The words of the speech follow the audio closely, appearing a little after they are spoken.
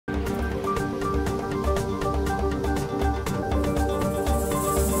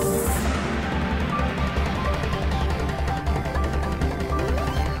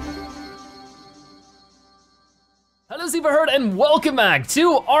you've heard, and welcome back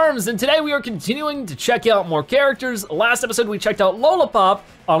to ARMS, and today we are continuing to check out more characters. Last episode we checked out Lollipop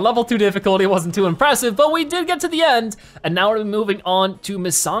on level 2 difficulty. It wasn't too impressive, but we did get to the end, and now we're moving on to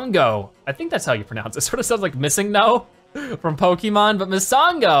Misango. I think that's how you pronounce it. It sort of sounds like Missing No from Pokemon, but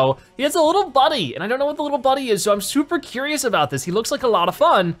Misango, he has a little buddy, and I don't know what the little buddy is, so I'm super curious about this. He looks like a lot of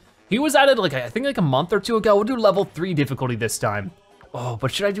fun. He was added like, I think like a month or two ago. We'll do level 3 difficulty this time. Oh,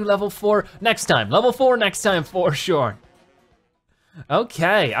 but should I do level 4 next time? Level 4 next time for sure.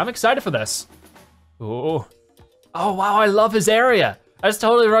 Okay, I'm excited for this. Ooh. Oh wow, I love his area. That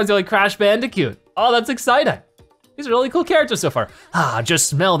totally reminds me of like Crash Bandicoot. Oh, that's exciting. These are really cool characters so far. Ah, just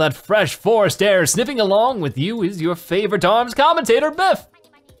smell that fresh forest air. Sniffing along with you is your favorite ARMS commentator, Biff.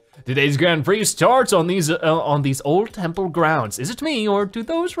 Today's Grand Prix starts on these old temple grounds. Is it me, or do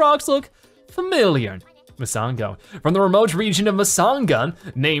those rocks look familiar? Misango. From the remote region of Misango,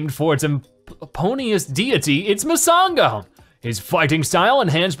 named for its eponymous deity, it's Misango. His fighting style,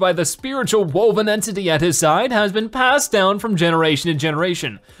 enhanced by the spiritual woven entity at his side, has been passed down from generation to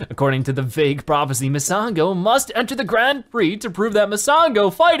generation. According to the vague prophecy, Misango must enter the Grand Prix to prove that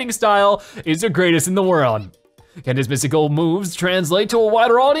Misango fighting style is the greatest in the world. Can his mystical moves translate to a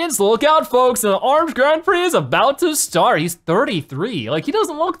wider audience? Look out, folks, the ARMS Grand Prix is about to start. He's 33, like he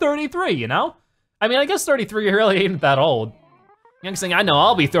doesn't look 33, you know? I mean, I guess 33 really ain't that old. Next thing I know,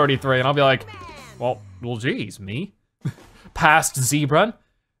 I'll be 33 and I'll be like, well geez, me? Past Zebra,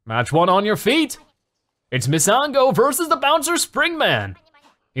 match 1 on your feet. It's Misango versus the bouncer Springman.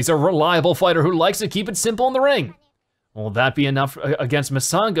 He's a reliable fighter who likes to keep it simple in the ring. Will that be enough against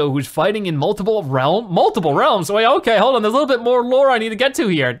Misango, who's fighting in multiple realms? Wait, okay, hold on, there's a little bit more lore I need to get to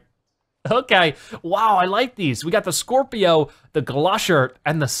here. Okay, wow, I like these. We got the Scorpio, the Glusher,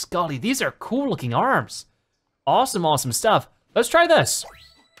 and the Scully. These are cool looking arms. Awesome, awesome stuff. Let's try this.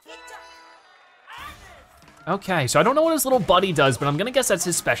 Okay, so I don't know what his little buddy does, but I'm gonna guess that's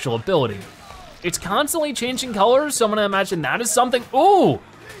his special ability. It's constantly changing colors, so I'm gonna imagine that is something. Ooh,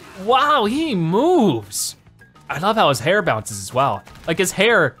 wow, he moves. I love how his hair bounces as well. Like his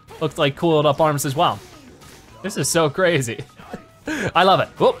hair looks like cooled up arms as well. This is so crazy. I love it.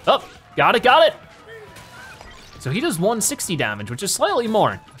 Whoop, up. Got it. So he does 160 damage, which is slightly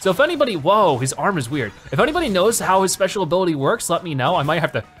more. So if anybody, whoa, his arm is weird. If anybody knows how his special ability works, let me know. I might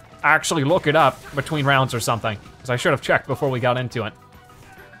have to actually look it up between rounds or something, because I should have checked before we got into it.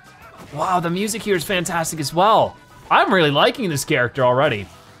 Wow, the music here is fantastic as well. I'm really liking this character already.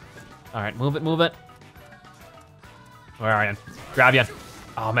 All right, move it. Where are you? Grab you.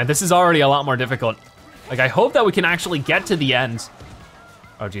 Oh man, this is already a lot more difficult. Like I hope that we can actually get to the end.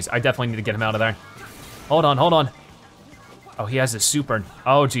 Oh geez, I definitely need to get him out of there. Hold on. Oh, he has a super.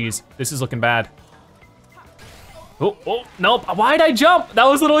 Oh geez, this is looking bad. Oh, nope, why'd I jump? That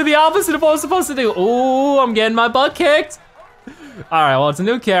was literally the opposite of what I was supposed to do. Oh, I'm getting my butt kicked. All right, well, it's a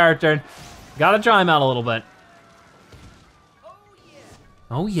new character. Gotta try him out a little bit.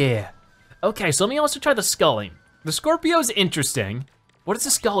 Oh yeah. Okay, so let me also try the Scully. The Scorpio's interesting. What does the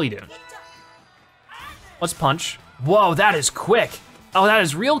Scully do? Let's punch. Whoa, that is quick. Oh, that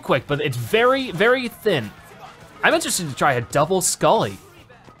is real quick, but it's very, very thin. I'm interested to try a double Scully.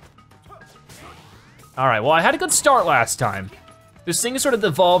 All right, well, I had a good start last time. This thing sort of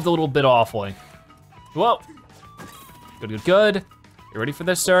evolved a little bit awfully. Whoa. Good. You ready for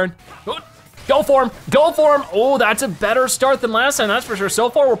this, sir? Go for him. Oh, that's a better start than last time, that's for sure. So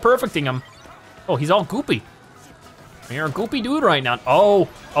far, we're perfecting him. Oh, he's all goopy. You're a goopy dude right now. Oh,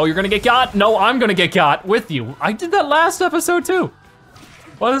 you're gonna get got? No, I'm gonna get got with you. I did that last episode too.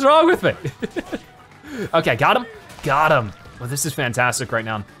 What is wrong with me? Okay, got him. Well, this is fantastic right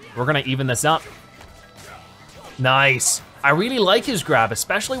now. We're gonna even this up. Nice. I really like his grab,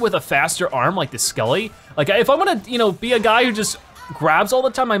 especially with a faster arm like the Scully. Like if I'm gonna, be a guy who just grabs all the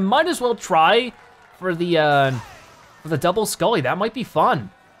time, I might as well try for the double Scully. That might be fun.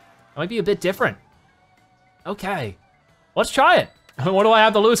 That might be a bit different. Okay. Let's try it. What do I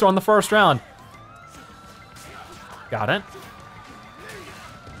have to lose on the first round? Got it.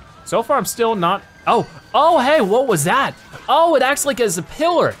 So far, I'm still not, oh, hey, what was that? Oh, it acts like as a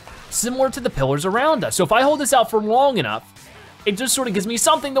pillar, similar to the pillars around us. So if I hold this out for long enough, it just sort of gives me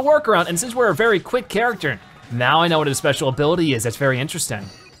something to work around. And since we're a very quick character, now I know what his special ability is. That's very interesting.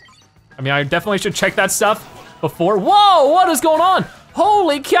 I mean, I definitely should check that stuff before. Whoa, what is going on?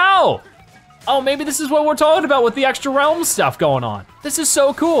 Holy cow. Oh, maybe this is what we're talking about with the extra realm stuff going on. This is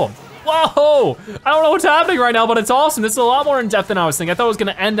so cool. Whoa, I don't know what's happening right now, but it's awesome. This is a lot more in depth than I was thinking. I thought it was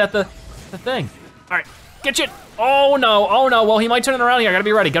gonna end at the thing. All right, get you. Oh no, well, he might turn it around here. Gotta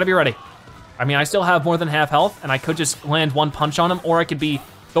be ready. I mean, I still have more than half health, and I could just land one punch on him, or I could be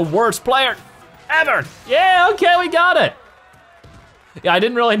the worst player ever. Yeah, okay, we got it. Yeah, I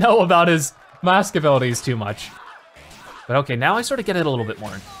didn't really know about his mask abilities too much. But okay, now I sort of get it a little bit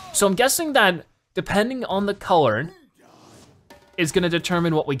more. So I'm guessing that depending on the color is gonna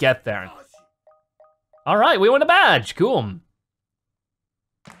determine what we get there. All right, we won a badge, cool.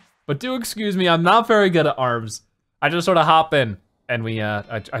 But do excuse me, I'm not very good at arms. I just sort of hop in and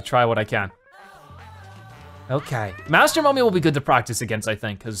I try what I can. Okay, Master Mummy will be good to practice against, I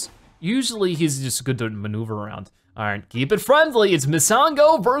think, because usually he's just good to maneuver around. All right, keep it friendly. It's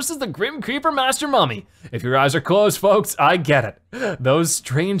Misango versus the Grim Creeper Master Mummy. If your eyes are closed, folks, I get it. Those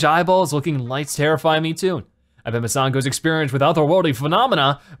strange eyeballs looking lights terrify me too. I bet Misango's experience with otherworldly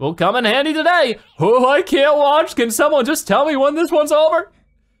phenomena will come in handy today. Oh, I can't watch. Can someone just tell me when this one's over?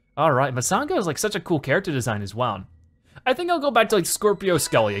 All right, Misango is like such a cool character design as well. I think I'll go back to like Scorpio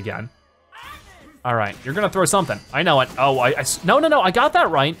Skelly again. All right, you're gonna throw something. I know it. Oh, no, I got that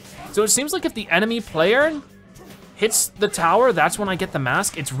right. So it seems like if the enemy player hits the tower, that's when I get the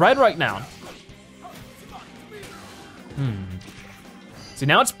mask. It's red right now. So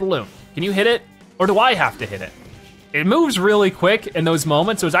now it's blue. Can you hit it? Or do I have to hit it? It moves really quick in those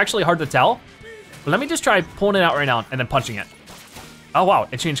moments, so it's actually hard to tell. But let me just try pulling it out right now and then punching it. Oh wow,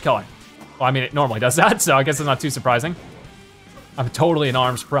 it changed color. Well, I mean, it normally does that, so I guess it's not too surprising. I'm totally an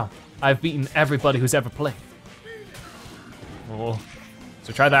arms pro. I've beaten everybody who's ever played. Oh,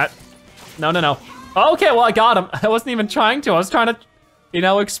 so try that. No. Okay, well I got him. I wasn't even trying to. I was trying to, you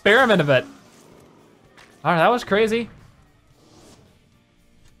know, experiment a bit. All right, that was crazy.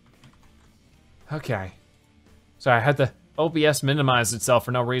 Okay. Sorry, I had the OBS minimize itself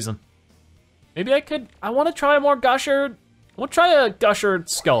for no reason. Maybe I want to try a more Gusher. We'll try a Gusher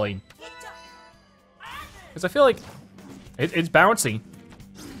Scully. Because I feel like it's bouncy.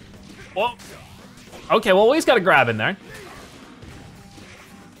 Whoa. Okay, well, he's got a grab in there.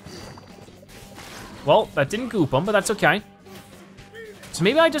 Well, that didn't goop him, but that's okay. So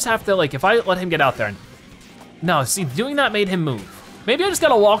maybe I just have to, like, if I let him get out there. No, see, doing that made him move. Maybe I just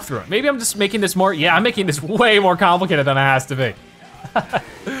gotta walk through it. Maybe I'm just making this more, yeah, I'm making this way more complicated than it has to be.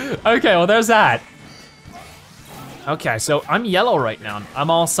 Okay, well, there's that. Okay, so I'm yellow right now. I'm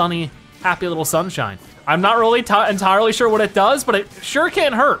all sunny, happy little sunshine. I'm not really entirely sure what it does, but it sure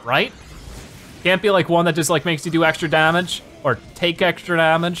can't hurt, right? Can't be like one that just like makes you do extra damage or take extra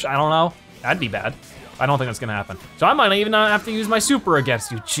damage, I don't know. That'd be bad. I don't think that's gonna happen. So I might even not have to use my super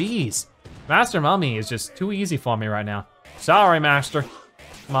against you, jeez. Master Mummy is just too easy for me right now. Sorry, Master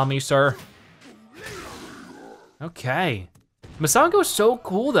Mummy, sir. Okay. Misango's so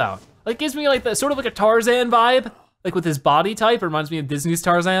cool though. Like gives me like the sort of like a Tarzan vibe, like with his body type. It reminds me of Disney's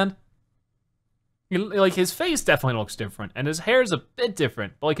Tarzan. Like his face definitely looks different and his hair's a bit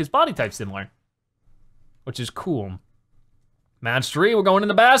different, but like his body type's similar, which is cool. Match 3, we're going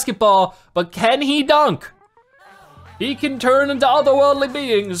into basketball, but can he dunk? He can turn into otherworldly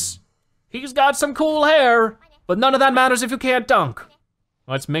beings. He's got some cool hair, but none of that matters if you can't dunk.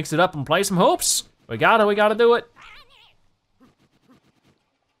 Let's mix it up and play some hoops. We gotta do it.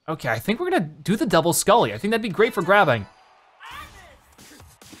 Okay, I think we're gonna do the double Scully. I think that'd be great for grabbing.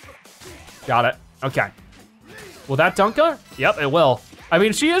 Got it, okay. Will that dunk her? Yep, it will. I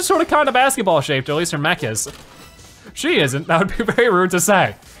mean, she is sort of kind of basketball shaped, or at least her mech is. She isn't, that would be very rude to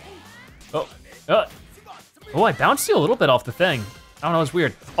say. Oh, I bounced you a little bit off the thing. I don't know, it's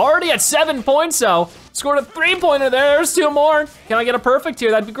weird. Already at 7 points though. Scored a 3-pointer there, there's 2 more. Can I get a perfect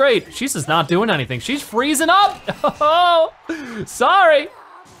here? That'd be great. She's just not doing anything. She's freezing up. Oh, sorry.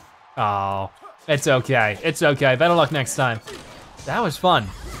 Oh, it's okay, it's okay. Better luck next time. That was fun.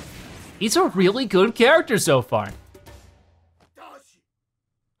 He's a really good character so far.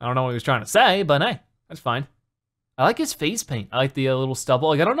 I don't know what he was trying to say, but hey, that's fine. I like his face paint. I like the little stubble.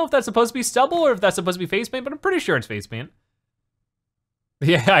 Like, I don't know if that's supposed to be stubble or if that's supposed to be face paint, but I'm pretty sure it's face paint.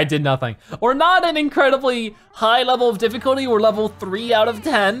 Yeah, I did nothing. We're not an incredibly high level of difficulty. We're level 3 out of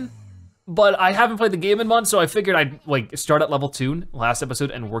 10, but I haven't played the game in months, so I figured I'd like start at level 2 last episode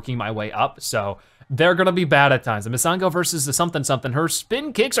and working my way up. So they're gonna be bad at times. The Misango versus the something. Her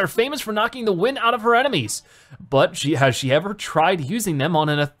spin kicks are famous for knocking the wind out of her enemies, but has she ever tried using them on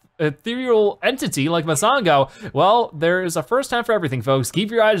an ethereal entity like Misango? Well, there is a first time for everything, folks.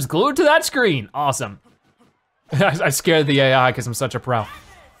 Keep your eyes glued to that screen. Awesome. I scared the AI because I'm such a pro. All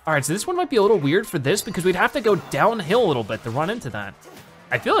right, so this one might be a little weird for this because we'd have to go downhill a little bit to run into that.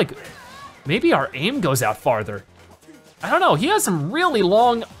 I feel like maybe our aim goes out farther. I don't know, he has some really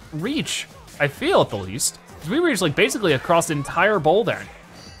long reach, I feel at the least. We reached like basically across the entire bowl there.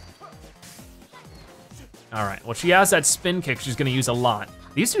 All right, well she has that spin kick she's gonna use a lot.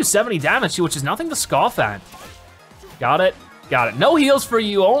 These do 70 damage too, which is nothing to scoff at. Got it, got it. No heals for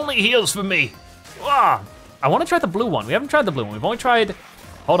you, only heals for me. Ah, I wanna try the blue one. We haven't tried the blue one. We've only tried,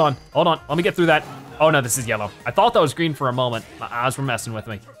 hold on. Let me get through that. Oh no, this is yellow. I thought that was green for a moment. My eyes were messing with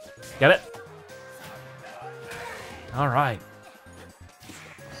me. Get it? All right.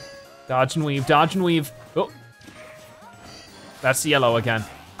 Dodge and weave, dodge and weave. Oh, that's yellow again.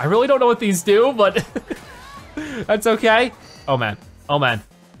 I really don't know what these do, but that's okay. Oh man, oh man.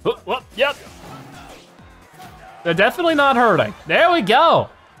 Oh, yep. They're definitely not hurting. There we go.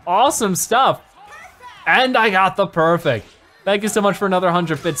 Awesome stuff. And I got the perfect. Thank you so much for another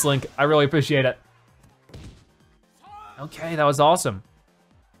 100 bits, Link. I really appreciate it. Okay, that was awesome.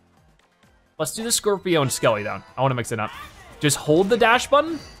 Let's do the Scorpio and Skelly down. I wanna mix it up. Just hold the dash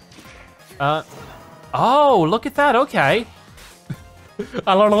button. Oh, look at that, okay.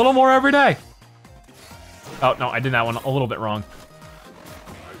 I learn a little more every day. Oh, no, I did that one a little bit wrong.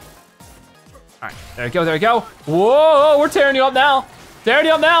 All right, there we go, there we go. Whoa, we're tearing you up now. Tearing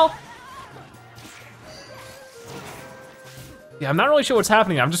you up now. Yeah, I'm not really sure what's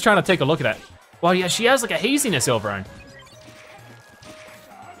happening. I'm just trying to take a look at it. Well, yeah, she has like a haziness over her.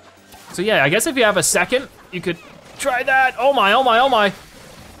 So yeah, I guess if you have a second, you could try that. Oh my, oh my, oh my.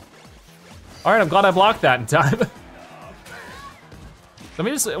 All right, I'm glad I blocked that in time. Let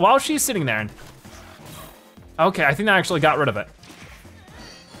me just, while she's sitting there. Okay, I think that actually got rid of it.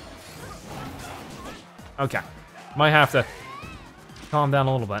 Okay, might have to calm down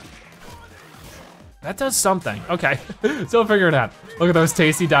a little bit. That does something, okay. Still figuring it out. Look at those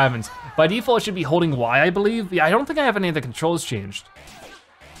tasty diamonds. By default, it should be holding Y, I believe. Yeah, I don't think I have any of the controls changed.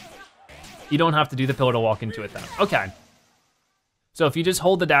 You don't have to do the pillar to walk into it then. Okay. So if you just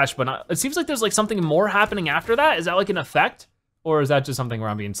hold the dash button, it seems like there's like something more happening after that. Is that like an effect? Or is that just something where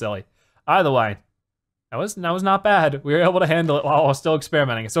I'm being silly? Either way, that was not bad. We were able to handle it while I was still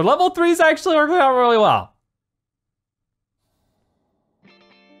experimenting. So level 3 is actually working out really well.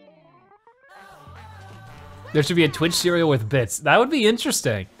 There should be a Twitch serial with bits. That would be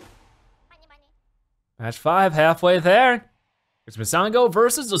interesting. Match 5, halfway there. It's Misango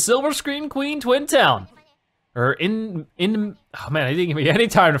versus the Silver Screen Queen Twintown. Or oh man, I didn't give me any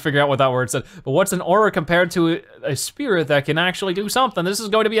time to figure out what that word said. But what's an aura compared to a spirit that can actually do something? This is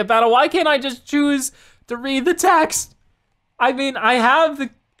going to be a battle. Why can't I just choose to read the text? I mean, I have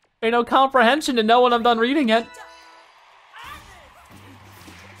the, comprehension to know when I'm done reading it.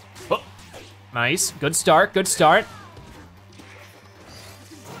 Oh, nice, good start, good start.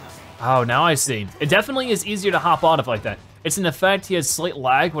 Oh, now I see. It definitely is easier to hop on it like that. It's an effect, he has slight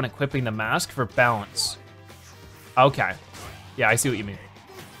lag when equipping the mask for balance. Okay, yeah, I see what you mean.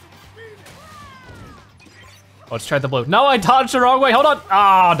 Let's try the blue. No, I dodged the wrong way, hold on.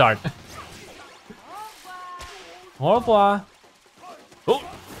 Ah, oh, darn. Au revoir. Oh,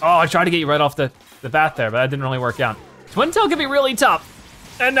 I tried to get you right off the bat there, but that didn't really work out. Twintail can be really tough.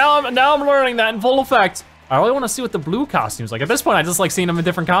 And now I'm learning that in full effect. I really wanna see what the blue costume's like. At this point, I just like seeing them in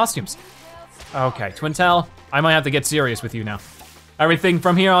different costumes. Okay, Twintail, I might have to get serious with you now. Everything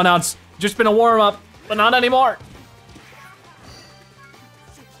from here on out's just been a warm up, but not anymore.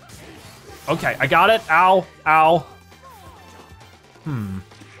 Okay, I got it, ow, ow. All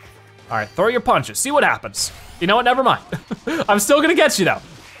right, throw your punches, see what happens. You know what, never mind. I'm still gonna get you though.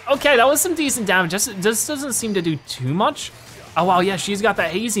 Okay, that was some decent damage, just doesn't seem to do too much. Oh wow, yeah, she's got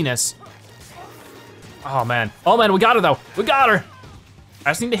that haziness. Oh man, we got her though, we got her.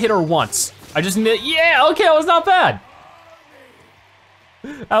 I just need to hit her once. I just need to, yeah, okay, that was not bad.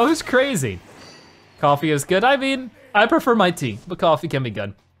 That was crazy. Coffee is good, I mean, I prefer my tea, but coffee can be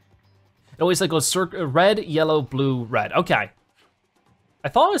good. It always like goes red, yellow, blue, red, okay. I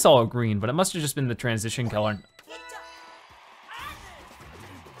thought I saw a green, but it must have just been the transition color.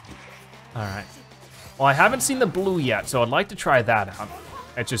 All right. Well, I haven't seen the blue yet, so I'd like to try that out.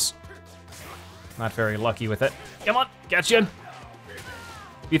 It's just not very lucky with it. Come on, get you.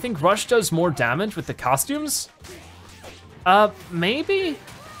 Do you think Rush does more damage with the costumes? Maybe?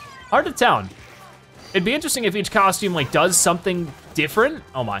 Hard to tell. It'd be interesting if each costume like does something different.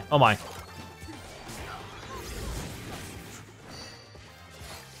 Oh my, oh my.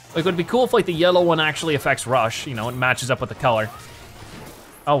 Like, it would be cool if like the yellow one actually affects Rush, it matches up with the color.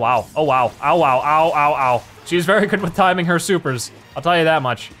 Oh wow, oh wow, ow, wow, ow, ow, ow. She's very good with timing her supers, I'll tell you that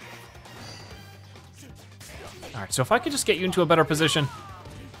much. All right, so if I could just get you into a better position.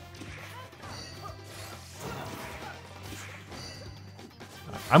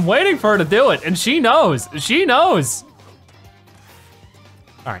 I'm waiting for her to do it, and she knows, she knows.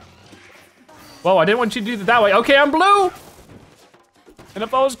 All right. Whoa, I didn't want you to do it that way. Okay, I'm blue. And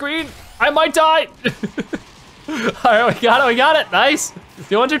if I was green, I might die. All right, we got it, nice.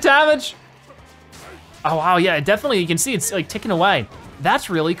 200 damage. Oh wow, yeah, definitely, you can see it's like ticking away. That's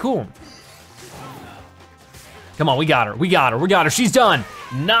really cool. Come on, we got her, we got her, we got her. She's done.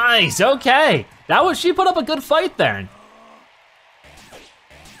 Nice, okay. She put up a good fight there.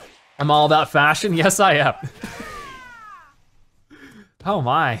 I'm all about fashion, yes I am. Oh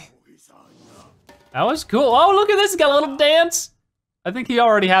my. That was cool. Oh, look at this, he's got a little dance. I think he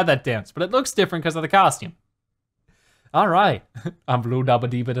already had that dance, but it looks different because of the costume. All right, I'm blue dabba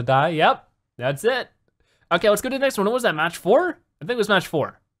dee ba da die. Yep, that's it. Okay, let's go to the next one. What was that, match 4? I think it was match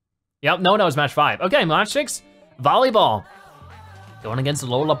 4. Yep, no, it was match 5. Okay, match 6, volleyball. Going against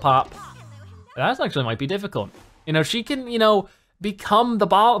Lola Pop. That actually might be difficult. You know, she can, you know, become the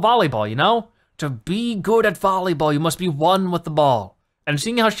volleyball, you know? To be good at volleyball, you must be one with the ball. And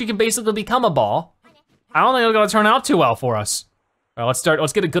seeing how she can basically become a ball, I don't think it's gonna turn out too well for us. All right,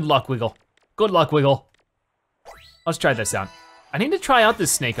 let's get a good luck wiggle. Good luck wiggle. Let's try this out. I need to try out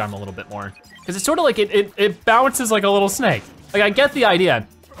this snake arm a little bit more, because it's sort of like it bounces like a little snake. Like I get the idea.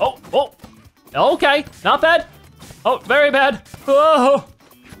 Oh, okay, not bad. Oh, very bad. Oh.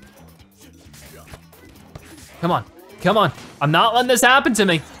 Come on. I'm not letting this happen to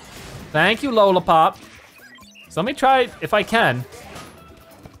me. Thank you, Lola Pop. So let me try if I can.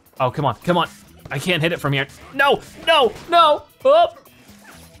 Oh, come on. I can't hit it from here. No. Oh.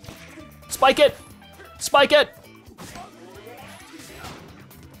 Spike it.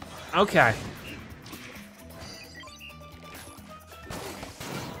 Okay.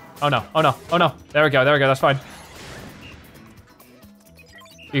 Oh no. There we go, that's fine.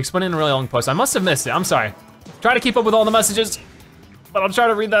 You're explaining a really long post. I must have missed it, I'm sorry. Try to keep up with all the messages, but I'll try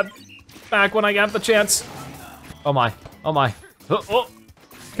to read that back when I get the chance. Oh my. Oh.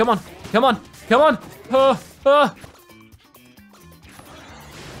 Come on.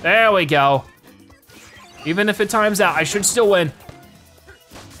 There we go. Even if it times out, I should still win.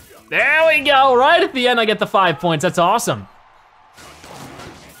 There we go, right at the end I get the 5 points, that's awesome.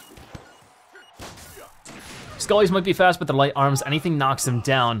 Scullies might be fast, but the light arms, anything knocks them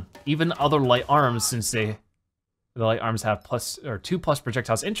down. Even other light arms, since the light arms have +2+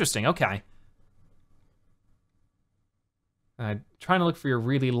 projectiles. Interesting, okay. Trying to look for your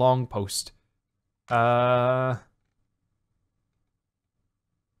really long post. I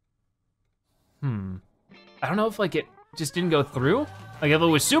don't know if like it just didn't go through. Like if it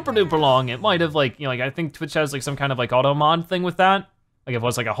was super duper long, it might have like, you know, like I think Twitch has like some kind of like auto mod thing with that. Like if it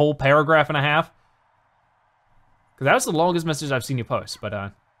was like a whole paragraph and a half. Cause that was the longest message I've seen you post,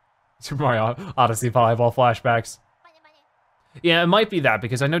 but Super Mario Odyssey volleyball flashbacks. Yeah, it might be that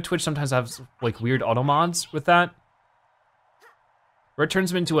because I know Twitch sometimes has like weird auto mods with that. Where it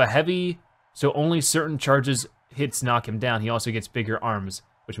turns him into a heavy, so only certain charges hits knock him down. He also gets bigger arms,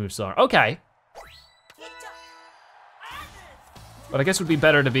 which moves slower. Okay. But I guess it would be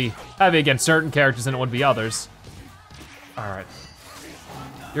better to be heavy against certain characters than it would be others. All right.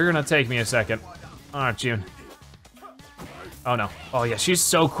 You're gonna take me a second, aren't you? Oh no, oh yeah, she's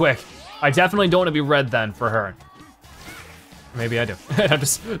so quick. I definitely don't wanna be red then for her. Maybe I do. I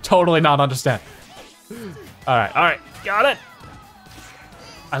just totally not understand. All right, got it.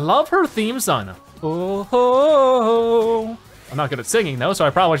 I love her theme song. Oh, I'm not good at singing though, so I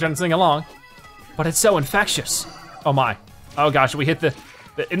probably shouldn't sing along. But it's so infectious. Oh my. Oh gosh, we hit the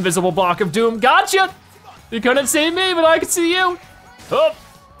invisible block of doom. Gotcha! You couldn't see me, but I could see you. Oh.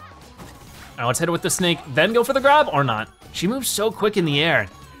 Now let's hit it with the snake, then go for the grab or not. She moves so quick in the air.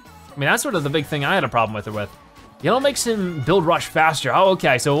 I mean, that's sort of the big thing I had a problem with her with. Yellow makes him build rush faster. Oh,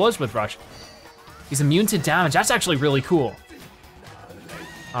 okay, so it was with rush. He's immune to damage, that's actually really cool.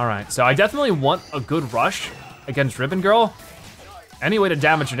 All right, so I definitely want a good rush against Ribbon Girl. Any way to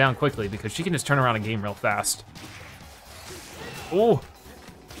damage her down quickly because she can just turn around a game real fast. Ooh.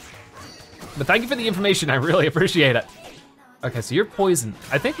 But thank you for the information, I really appreciate it. Okay, so you're poisoned.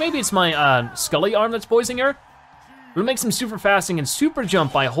 I think maybe it's my Scully arm that's poisoning her. It makes him super fasting and super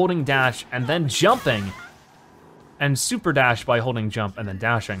jump by holding dash and then jumping. And super dash by holding jump and then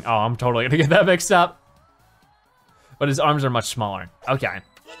dashing. Oh, I'm totally gonna get that mixed up. But his arms are much smaller. Okay.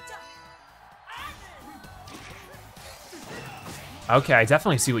 Okay, I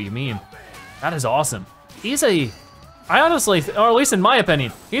definitely see what you mean. That is awesome. I honestly, or at least in my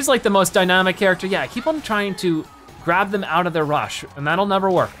opinion, he's like the most dynamic character. Yeah, keep on trying to grab them out of their rush, and that'll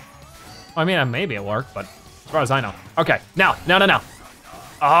never work. I mean, maybe it worked, but as far as I know. Okay, now.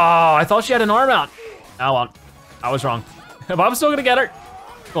 Oh, I thought she had an arm out. Oh well, I was wrong. But I'm still gonna get her.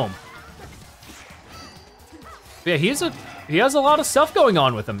 Boom. Yeah, he has a lot of stuff going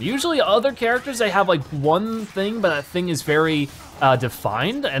on with him. Usually other characters, they have like one thing, but that thing is very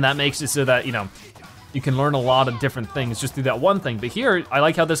defined, and that makes it so that, you know, you can learn a lot of different things just through that one thing. But here, I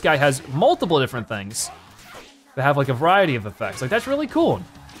like how this guy has multiple different things that have like a variety of effects. Like, that's really cool.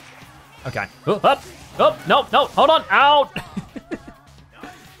 Okay, up, no, hold on, out.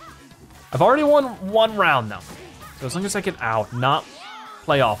 I've already won one round though. So as long as I get out, not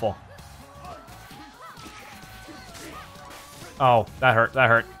play awful. Oh, that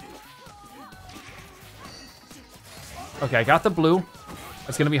hurt. Okay, I got the blue.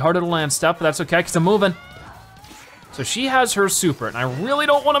 It's gonna be harder to land stuff, but that's okay, because I'm moving. So she has her super, and I really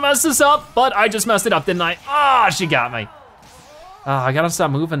don't wanna mess this up, but I just messed it up, didn't I? Ah, she got me. I gotta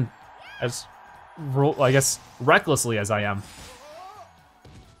stop moving as, I guess, recklessly as I am.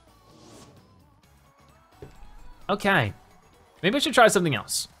 Okay, maybe I should try something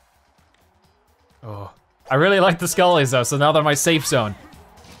else. Oh, I really like the Scullies though, so now they're my safe zone.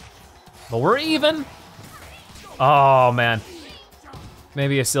 But we're even. Oh man,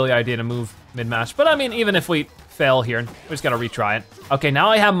 maybe a silly idea to move mid-match, but I mean, even if we fail here, we just gotta retry it. Okay, now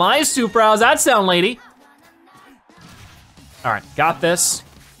I have my super, how's that sound, lady? All right, got this.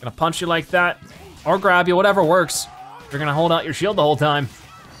 Gonna punch you like that, or grab you, whatever works. You're gonna hold out your shield the whole time.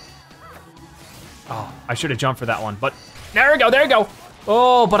 Oh, I should have jumped for that one, but there we go, there you go.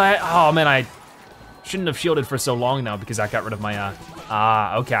 Oh, but oh man, I shouldn't have shielded for so long now because I got rid of my,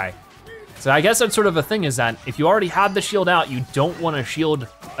 okay. So I guess that's sort of a thing, is that if you already had the shield out, you don't wanna shield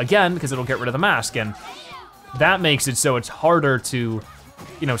again because it'll get rid of the mask, and that makes it so it's harder to,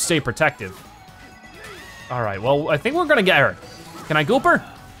 you know, stay protective. All right, well, I think we're gonna get her. Can I goop her?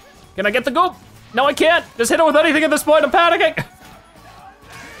 Can I get the goop? No, I can't. Just hit her with anything at this point, I'm panicking.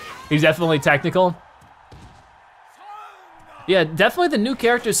 He's definitely technical. Yeah, definitely the new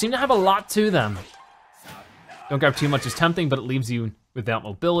characters seem to have a lot to them. Don't grab too much is tempting, but it leaves you without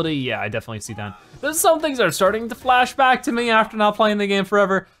mobility. Yeah, I definitely see that. There's some things that are starting to flash back to me after not playing the game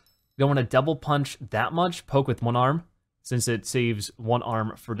forever. You don't wanna double punch that much, poke with one arm, since it saves one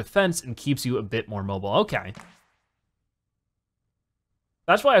arm for defense and keeps you a bit more mobile. Okay.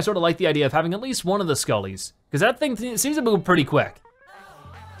 That's why I sort of like the idea of having at least one of the Scullies, because that thing seems to move pretty quick.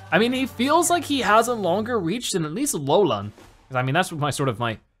 I mean, he feels like he has a longer reach than at least Lolan. I mean, that's my sort of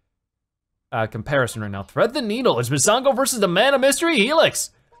my comparison right now. Thread the needle, it's Misango versus the man of mystery,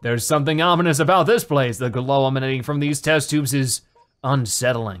 Helix. There's something ominous about this place. The glow emanating from these test tubes is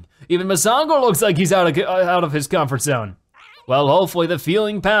unsettling. Even Misango looks like he's out of his comfort zone. Well, hopefully the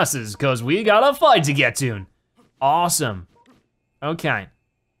feeling passes, cause we got a fight to get to. Awesome, okay.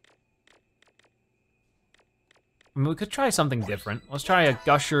 I mean, we could try something different. Let's try a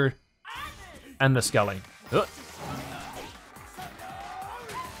Gusher and the Scully.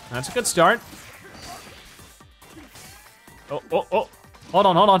 That's a good start. Oh, hold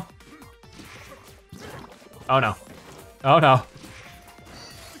on. Oh no, oh no.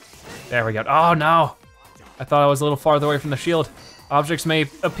 There we go, oh no. I thought I was a little farther away from the shield. Objects may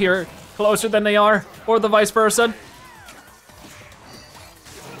appear closer than they are, or the vice versa.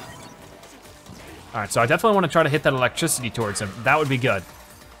 All right, so I definitely want to try to hit that electricity towards him. That would be good.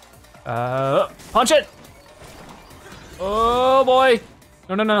 Punch it! Oh boy!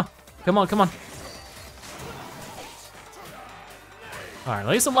 No. Come on. All right, at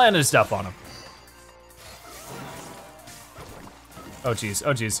least I'm landing stuff on him. Oh geez.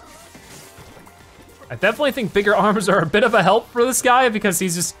 I definitely think bigger arms are a bit of a help for this guy because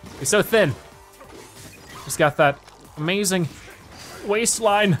he's so thin. Just got that amazing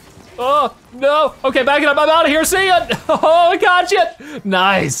waistline. Oh, no. Okay, back it up, I'm out of here, see ya. Oh, I got you.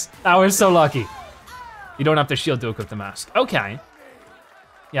 Nice, I was so lucky. You don't have to shield to equip the mask. Okay.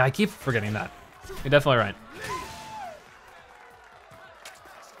 Yeah, I keep forgetting that. You're definitely right.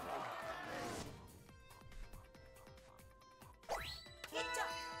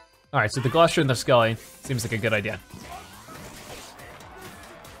 All right, so the Glusher and the Scully seems like a good idea.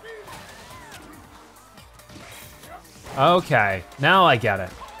 Okay, now I get it.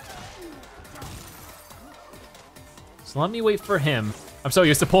 So let me wait for him. I'm so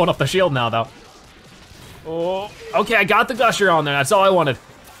used to pulling up the shield now though. Oh, okay, I got the Gusher on there, that's all I wanted.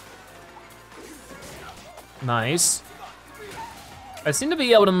 Nice. I seem to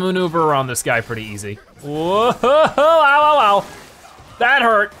be able to maneuver around this guy pretty easy. Whoa, ow. That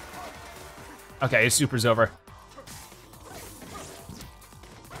hurt. Okay, his super's over.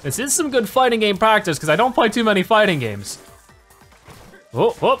 This is some good fighting game practice because I don't play too many fighting games.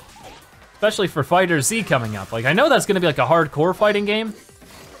 Whoop. Especially for Fighter Z coming up. Like, I know that's gonna be like a hardcore fighting game.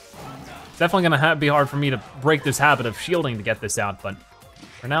 It's definitely gonna be hard for me to break this habit of shielding to get this out, but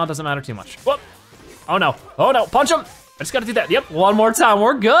for now it doesn't matter too much. Whoop. Oh no, punch him. I just gotta do that. Yep, one more time,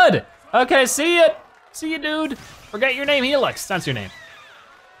 we're good. Okay, see ya, dude. Forget your name, Helix, that's your name.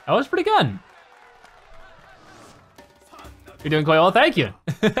 That was pretty good. You're doing quite well, thank you.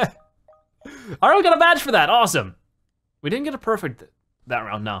 I don't get a badge for that, awesome. We didn't get a perfect that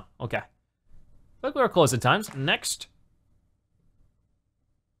round, no, okay. I think we were close at times. Next.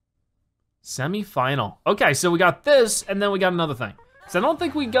 Semi-final. Okay, so we got this, and then we got another thing. So I don't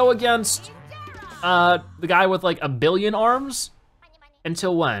think we go against the guy with like 1 billion arms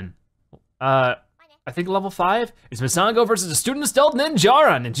until when? I think level 5. It's Misango versus a student of stealth,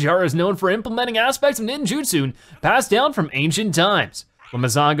 Ninjara. Ninjara is known for implementing aspects of ninjutsu passed down from ancient times. Well,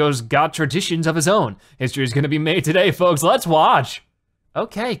 Misango's got traditions of his own. History is gonna be made today, folks. Let's watch.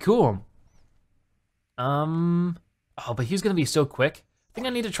 Okay, cool. Oh, but he's gonna be so quick. I think I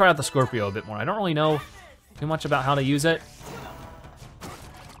need to try out the Scorpio a bit more. I don't really know too much about how to use it.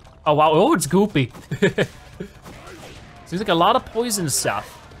 Oh, wow, oh, it's goopy. Seems like a lot of poison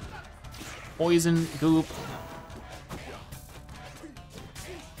stuff. Poison, goop.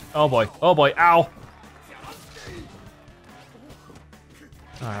 Oh boy, ow.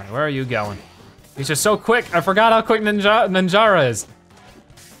 All right, where are you going? He's just so quick. I forgot how quick Ninjara is.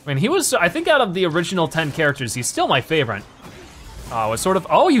 I mean, he was, I think out of the original 10 characters, he's still my favorite. Oh, it's sort of,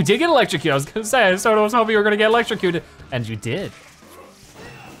 oh, you did get electrocuted. I was gonna say, I sort of was hoping you were gonna get electrocuted, and you did.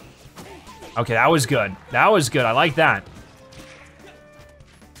 Okay, that was good. That was good, I like that.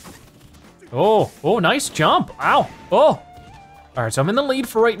 Oh, nice jump, ow, oh. All right, so I'm in the lead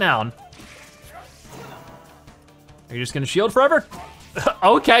for right now. Are you just gonna shield forever?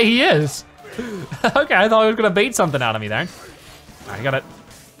 Okay, he is. Okay, I thought he was gonna bait something out of me there. All right, I gotta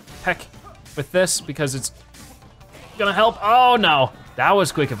peck with this because it's gonna help. Oh no, that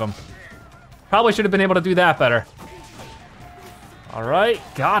was quick of him. Probably should have been able to do that better. All right,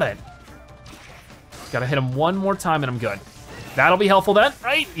 got it. Gotta hit him one more time and I'm good. That'll be helpful then,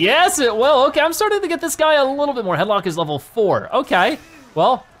 right? Yes, it will. Okay, I'm starting to get this guy a little bit more. Headlock is level 4. Okay,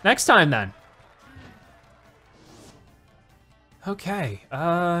 well, next time then. Okay,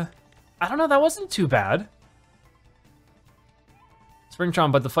 I don't know, that wasn't too bad.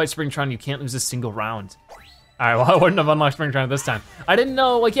 Springtron, but the fight Springtron, you can't lose a single round. All right, well, I wouldn't have unlocked Springtron this time. I didn't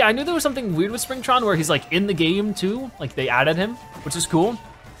know, like, yeah, I knew there was something weird with Springtron where he's like in the game too, like they added him, which is cool.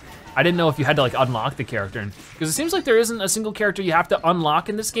 I didn't know if you had to like unlock the character, because it seems like there isn't a single character you have to unlock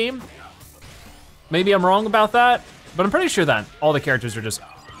in this game. Maybe I'm wrong about that, but I'm pretty sure that all the characters are just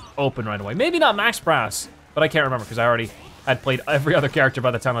open right away. Maybe not Max Brass, but I can't remember because I already had played every other character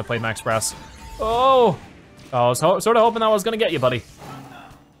by the time I played Max Brass. Oh, I was sort of hoping that was gonna get you, buddy.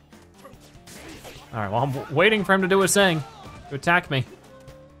 All right, well, I'm waiting for him to do his thing, to attack me.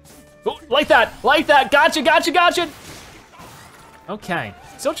 Oh, like that, gotcha, gotcha, gotcha. Okay,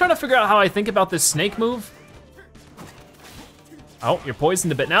 still trying to figure out how I think about this snake move. Oh, you're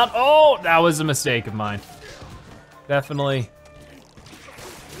poisoned a bit now. Oh, that was a mistake of mine. Definitely.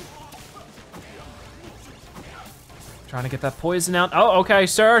 Trying to get that poison out. Oh, okay,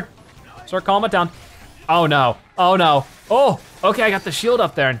 sir. Sir, calm it down. Oh no, oh no. Oh, okay, I got the shield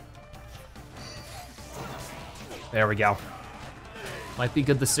up there. There we go. Might be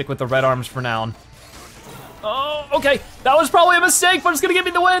good to stick with the red arms for now. Oh, okay, that was probably a mistake, but it's gonna give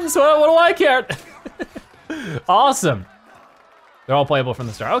me the win, so what do I care? Awesome. They're all playable from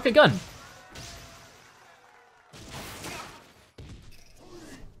the start. Okay, good.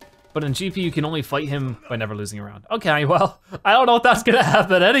 But in GP, you can only fight him by never losing a round. Okay, well, I don't know if that's gonna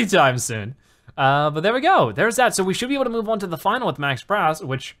happen anytime soon. But there we go, there's that. So we should be able to move on to the final with Max Brass,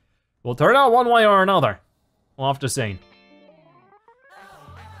 which will turn out one way or another. We'll have to see.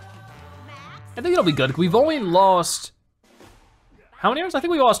 I think it'll be good. We've only lost, how many rounds? I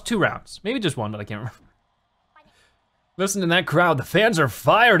think we lost 2 rounds. Maybe just 1, but I can't remember. Listen to that crowd, the fans are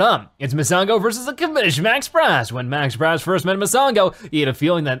fired up. It's Misango versus the commish, Max Brass. When Max Brass first met Misango, he had a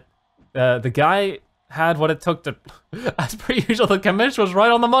feeling that the guy had what it took to, as per usual, the commish was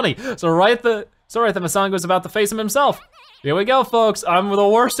right on the money. So right that Misango was about to face him himself. Here we go, folks. I'm the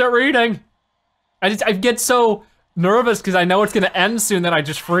worst at reading. I get so nervous because I know it's gonna end soon that I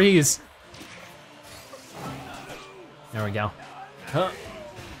just freeze. There we go. Huh.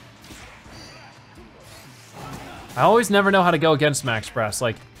 I always never know how to go against Max Brass,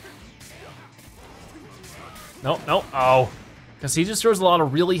 like. Nope, nope, oh. Because he just throws a lot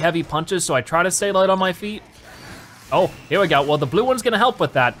of really heavy punches, so I try to stay light on my feet. Oh, here we go. Well, the blue one's gonna help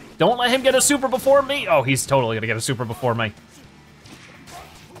with that. Don't let him get a super before me. Oh, he's totally gonna get a super before me.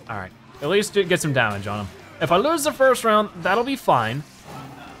 All right, at least get some damage on him. If I lose the first round, that'll be fine,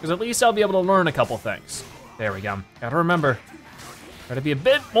 because at least I'll be able to learn a couple things. There we go. Gotta remember, try to be a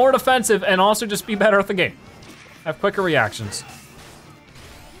bit more defensive and also just be better at the game. Have quicker reactions.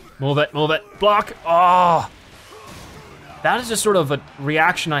 Move it, block. Oh. That is just sort of a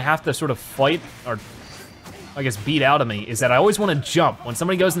reaction I have to sort of fight, or I guess beat out of me, is that I always wanna jump. When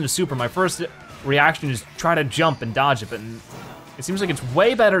somebody goes into super, my first reaction is try to jump and dodge it, but It seems like it's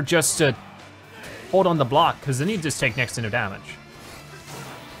way better just to hold on the block, because then you just take next to no damage.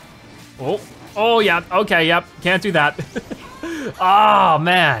 Oh yeah, okay, yep, can't do that. Oh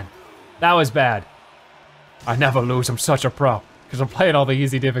man, that was bad. I never lose, I'm such a pro, because I'm playing all the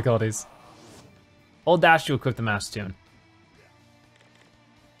easy difficulties. Hold dash to equip the Master Tune.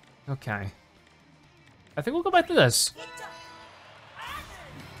 Okay. I think we'll go back to this.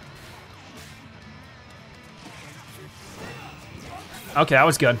 Okay, that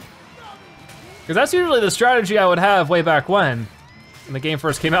was good. Because that's usually the strategy I would have way back when the game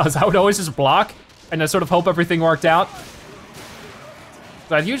first came out, is I would always just block and just sort of hope everything worked out.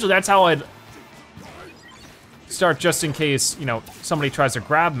 But usually that's how I'd start, just in case, you know, somebody tries to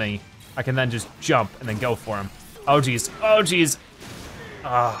grab me, I can then just jump and then go for him. Oh geez, oh geez.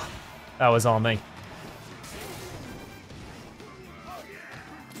 Ah, that was all me.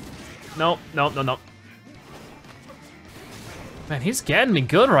 Nope, nope, nope, nope. Man, he's getting me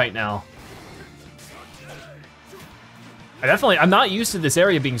good right now. I'm not used to this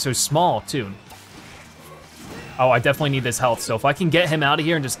area being so small too. Oh, I definitely need this health, so if I can get him out of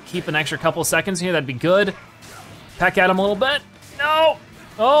here and just keep an extra couple seconds here, that'd be good. Peck at him a little bit. No!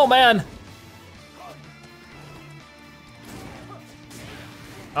 Oh man.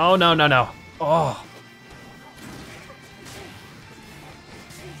 Oh no, no, no. Oh.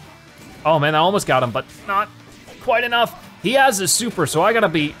 Oh man, I almost got him, but not quite enough. He has his super, so I gotta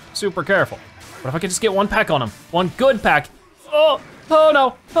be super careful. But if I could just get one peck on him, one good peck. Oh, oh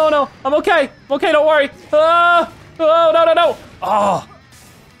no, oh no, I'm okay, don't worry. Oh, no, no, no. Oh,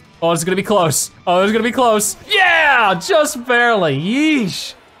 oh, it's gonna be close. Oh, it's gonna be close. Yeah, just barely,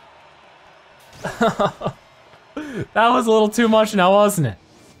 yeesh. That was a little too much now, wasn't it?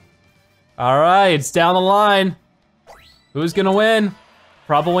 All right, it's down the line. Who's gonna win?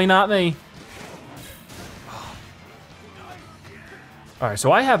 Probably not me. All right,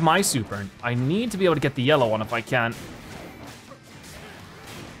 so I have my super, and I need to be able to get the yellow one if I can.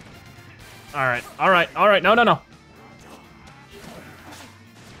 All right, all right, all right, no, no, no.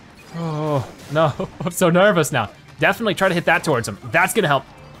 Oh, no, I'm so nervous now. Definitely try to hit that towards him. That's gonna help,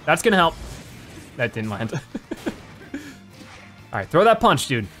 that's gonna help. That didn't land. All right, throw that punch,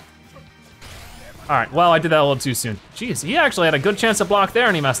 dude. All right, well, I did that a little too soon. Jeez, he actually had a good chance to block there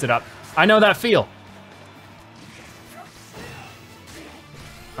and he messed it up. I know that feel.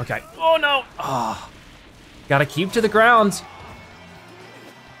 Okay, oh no. Oh, gotta keep to the ground.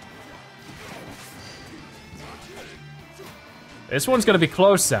 This one's gonna be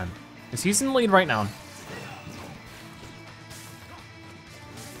close then, because he's in the lead right now.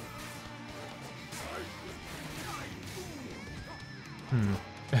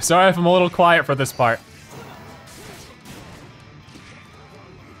 Sorry if I'm a little quiet for this part.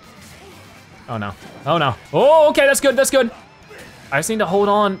 Oh no, oh no. Oh, okay, that's good, that's good. I just need to hold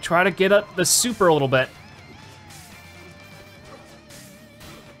on, try to get up the super a little bit.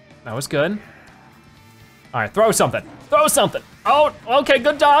 That was good. All right, throw something, throw something. Oh, okay,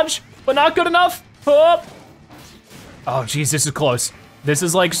 good dodge, but not good enough. Oh, oh geez, this is close. This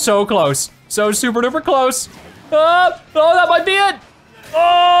is like so close, so super duper close. Oh, that might be it.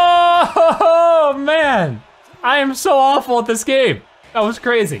 Oh, man. I am so awful at this game. That was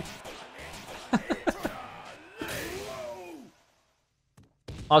crazy.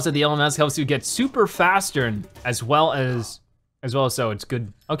 Also, the LMS helps you get super faster, and as well as so it's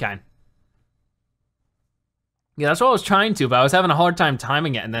good. Okay. Yeah, that's what I was trying to, but I was having a hard time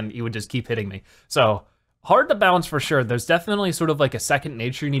timing it, and then you would just keep hitting me. So hard to bounce for sure. There's definitely sort of like a second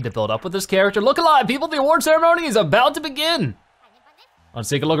nature you need to build up with this character. Look alive, people, the award ceremony is about to begin. Let's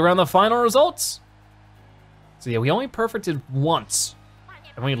take a look around the final results. So yeah, we only perfected once,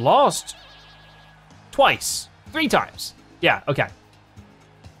 and we lost twice, 3 times. Yeah, okay.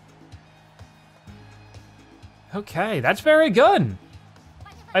 Okay, that's very good.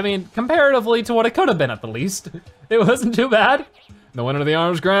 I mean, comparatively to what it could have been at the least, it wasn't too bad. The winner of the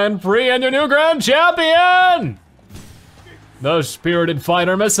Arms Grand Prix and your new grand champion! The spirited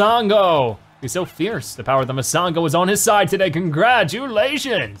fighter Misango. He's so fierce, the power of the Misango is on his side today,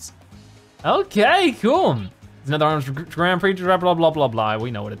 congratulations! Okay, cool. There's another Arms Grand Prix, blah, blah, blah, blah, blah.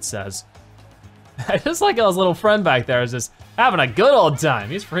 We know what it says. I just like his little friend back there is just having a good old time.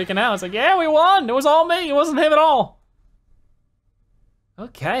 He's freaking out. It's like, yeah, we won. It was all me. It wasn't him at all.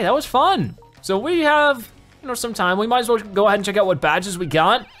 Okay, that was fun. So we have, you know, some time. We might as well go ahead and check out what badges we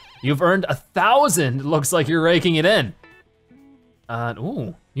got. You've earned 1,000. It looks like you're raking it in.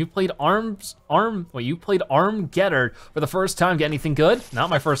 Ooh, you played you played Arm Getter for the first time. Get anything good? Not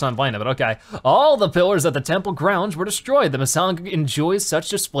my first time playing it, but okay. All the pillars at the temple grounds were destroyed. The Misango enjoys such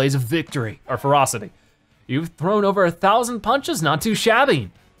displays of victory or ferocity. You've thrown over 1,000 punches, not too shabby.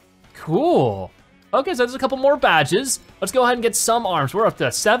 Cool. Okay, so there's a couple more badges. Let's go ahead and get some arms. We're up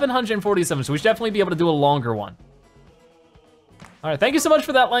to 747, so we should definitely be able to do a longer one. All right, thank you so much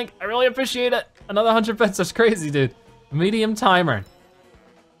for that, Link. I really appreciate it. Another 100 bits, that's crazy, dude. Medium timer.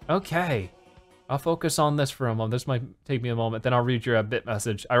 Okay, I'll focus on this for a moment. This might take me a moment, then I'll read your bit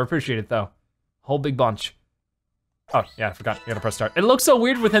message. I appreciate it though. Whole big bunch. Oh, yeah, I forgot, you gotta press start. It looks so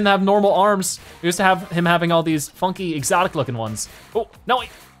weird with him to have normal arms. We used to have him having all these funky, exotic looking ones. Oh, no, wait.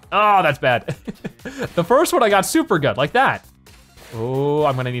 Oh, that's bad. The first one I got super good, like that. Oh,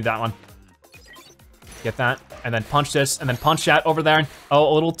 I'm gonna need that one. Get that, and then punch this, and then punch that over there.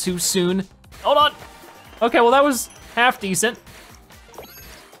 Oh, a little too soon. Hold on. Okay, well that was half decent.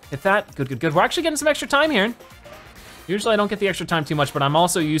 Hit that, good, good, good. We're actually getting some extra time here. Usually I don't get the extra time too much, but I'm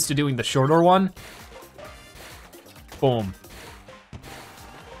also used to doing the shorter one. Boom.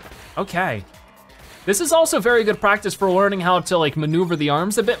 Okay. This is also very good practice for learning how to like maneuver the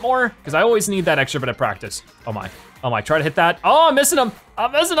arms a bit more, because I always need that extra bit of practice. Oh my, try to hit that. Oh, I'm missing him,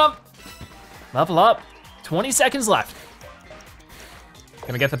 I'm missing him. Level up, 20 seconds left.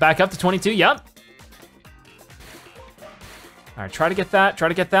 Gonna get the back up to 22, yep. All right, try to get that, try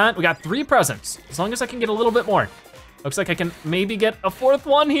to get that. We got 3 presents, as long as I can get a little bit more. Looks like I can maybe get a 4th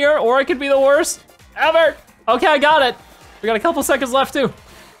one here, or I could be the worst ever. Okay, I got it. We got a couple seconds left too.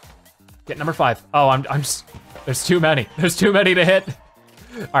 Get number 5. Oh, I'm just, there's too many. There's too many to hit.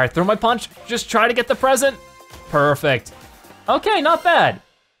 All right, throw my punch. Just try to get the present. Perfect. Okay, not bad.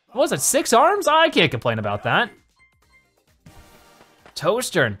 What was it, 6 arms? I can't complain about that.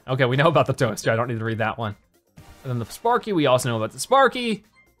 Toaster. Okay, we know about the toaster. I don't need to read that one. And then the Sparky, we also know about the Sparky.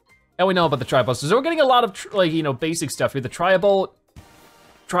 And we know about the Tri-Buster. So we're getting a lot of, like, you know, basic stuff here. The Tri-Bolt,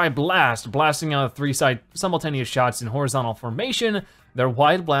 Tri-Blast, blasting out 3 side simultaneous shots in horizontal formation. Their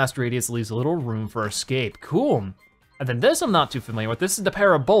wide blast radius leaves a little room for escape. Cool. And then this I'm not too familiar with. This is the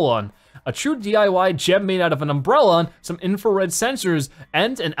Parabolon, a true DIY gem made out of an umbrella, some infrared sensors,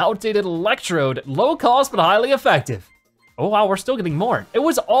 and an outdated electrode. Low cost, but highly effective. Oh wow, we're still getting more. It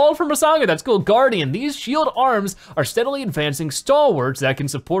was all from Misango, that's cool. Guardian, these shield arms are steadily advancing stalwarts that can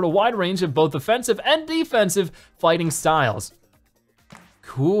support a wide range of both offensive and defensive fighting styles.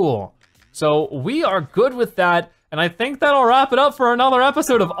 Cool. So we are good with that, and I think that'll wrap it up for another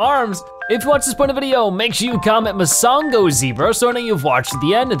episode of ARMS. If you watched this point of the video, make sure you comment Misango Zebra so I know you've watched to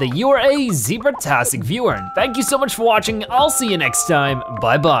the end, that you are a Zebratastic viewer. Thank you so much for watching. I'll see you next time.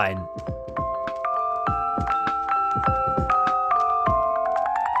 Bye-bye.